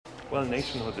Well,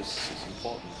 nationhood is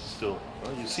important still.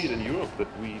 Well, you see it in Europe that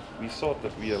we thought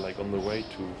that we are like on the way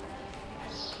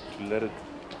to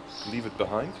leave it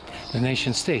behind. The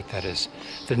nation state, that is.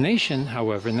 The nation,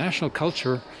 however, national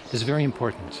culture is very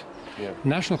important. Yeah.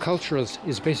 National culture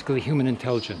is basically human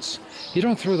intelligence. You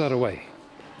don't throw that away.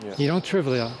 Yeah. You don't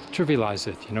trivialize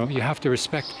it, you know. You have to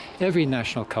respect every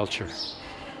national culture.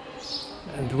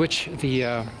 And which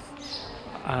the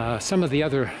some of the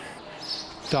other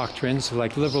doctrines,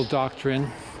 like liberal doctrine,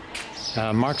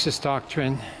 Marxist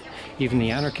doctrine, even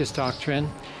the anarchist doctrine,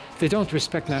 they don't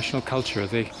respect national culture.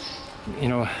 They, you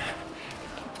know,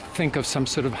 think of some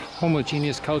sort of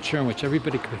homogeneous culture in which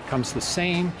everybody becomes the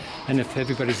same, and if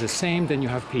everybody's the same, then you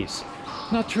have peace.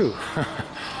 Not true.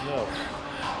 No.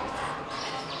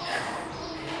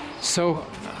 So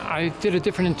I did a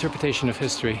different interpretation of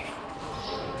history.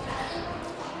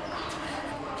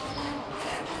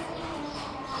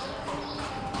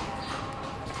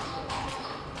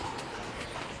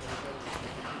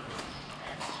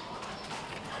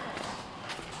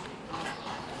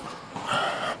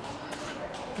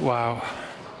 Wow.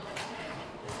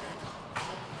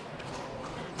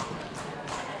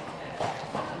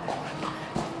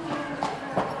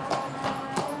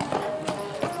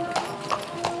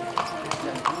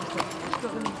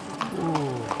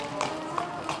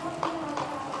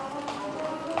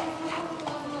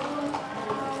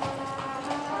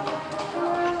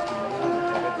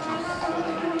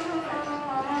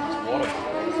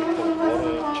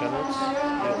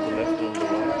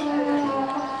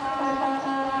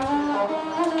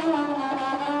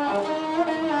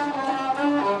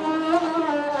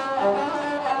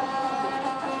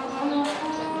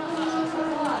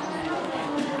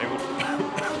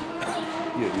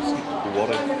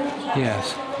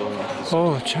 Yes.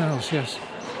 Oh, channels, yes.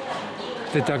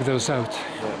 They dug those out.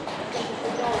 Yeah.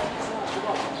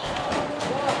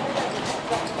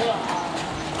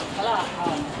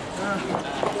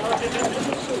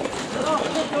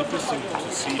 Interesting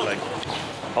to see like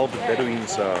how the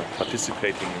Bedouins are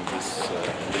participating in this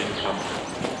in the income.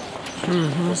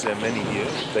 Because there are many here.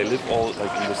 They live all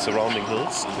like in the surrounding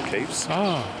hills, in the caves.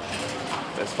 Ah.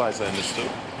 As far as I understood,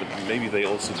 but maybe they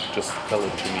also just tell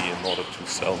it to me in order to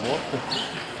sell more.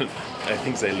 I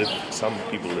think some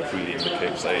people live really in the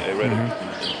caves. I read it in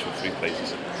 2-3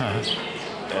 places.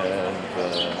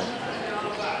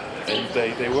 And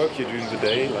they work here during the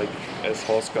day, like as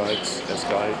horse guides, as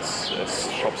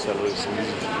shop sellers,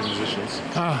 musicians.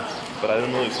 But I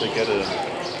don't know if they get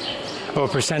a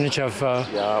percentage of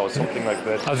or something like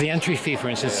that. Of the entry fee, for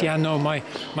instance. Yeah, no, my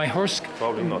horse,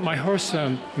 probably not. My horse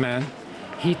man,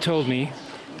 he told me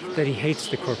that he hates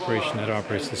the corporation that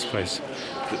operates this place.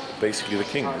 Basically the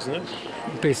king, isn't it?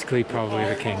 Basically, probably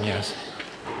the king, yes.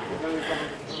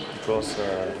 Because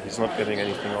he's not getting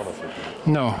anything out of it.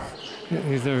 No,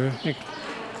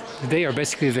 they are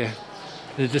basically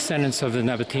the descendants of the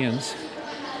Nabatians,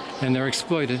 and they're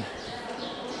exploited.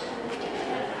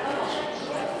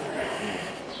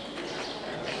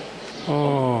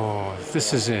 Oh,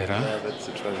 this is it, huh? Yeah, that's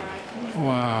the tragedy.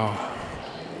 Wow.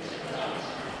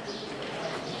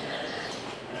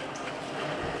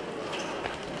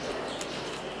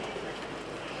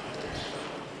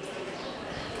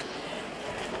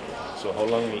 So how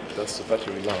long does the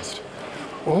battery last?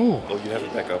 Oh. Oh, you have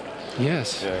it back up.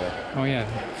 Yes. Yeah. Oh, yeah.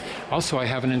 Also, I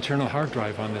have an internal hard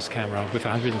drive on this camera with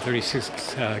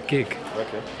 136 gig.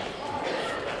 Okay.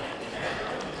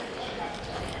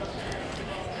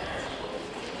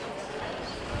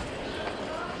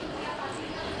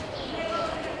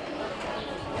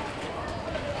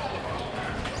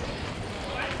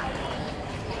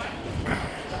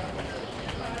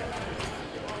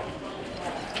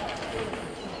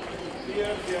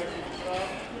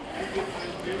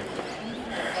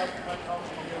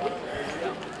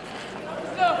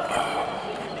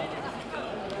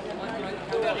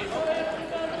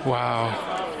 Wow.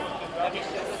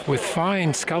 With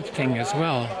fine sculpting as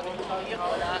well.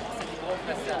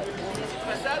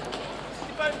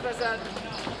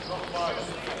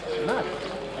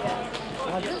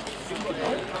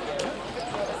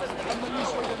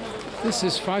 This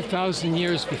is 5,000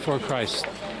 years before Christ.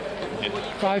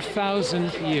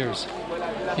 5,000 years.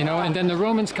 You know, and then the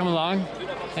Romans come along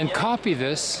and copy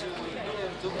this,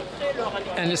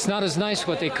 and it's not as nice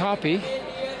what they copy,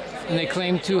 and they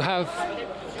claim to have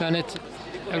done it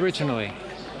originally.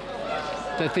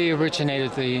 That they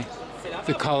originated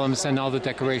the columns and all the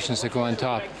decorations that go on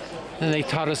top. And they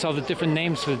taught us all the different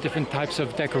names for the different types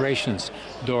of decorations.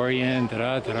 Dorian,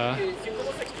 da-da.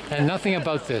 And nothing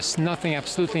about this. Nothing,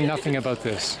 absolutely nothing about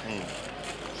this.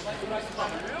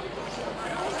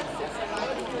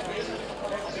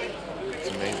 It's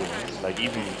amazing. like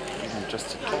even just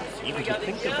to talk, even to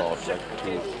think about, like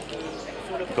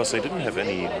because they didn't have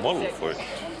any model for it.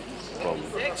 Well,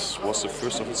 this was the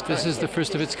first of its kind. This is the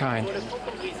first of its kind.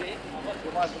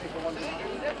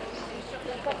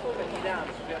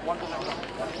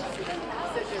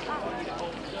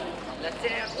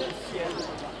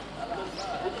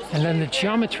 And then the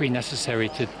geometry necessary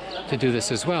to do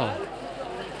this as well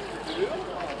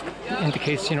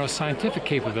indicates, scientific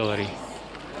capability.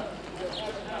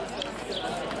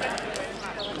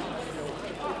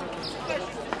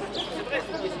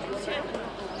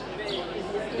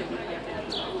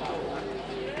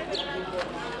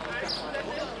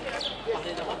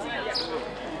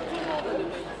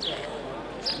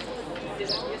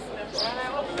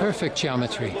 Perfect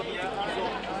geometry.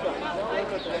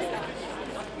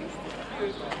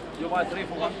 You buy 3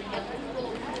 for 1?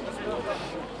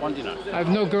 1 dinar. I have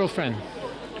no girlfriend.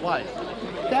 Why?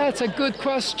 That's a good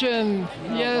question.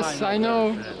 Yes, I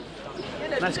know.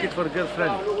 Nice kid for a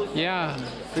girlfriend. Yeah.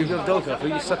 For your daughter, for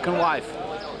your second wife.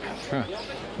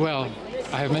 Well,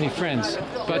 I have many friends,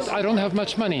 but I don't have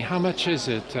much money. How much is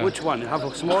it? Which one? You have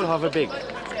a small, have a big?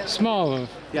 Small.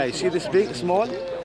 Yeah, you see this big, small?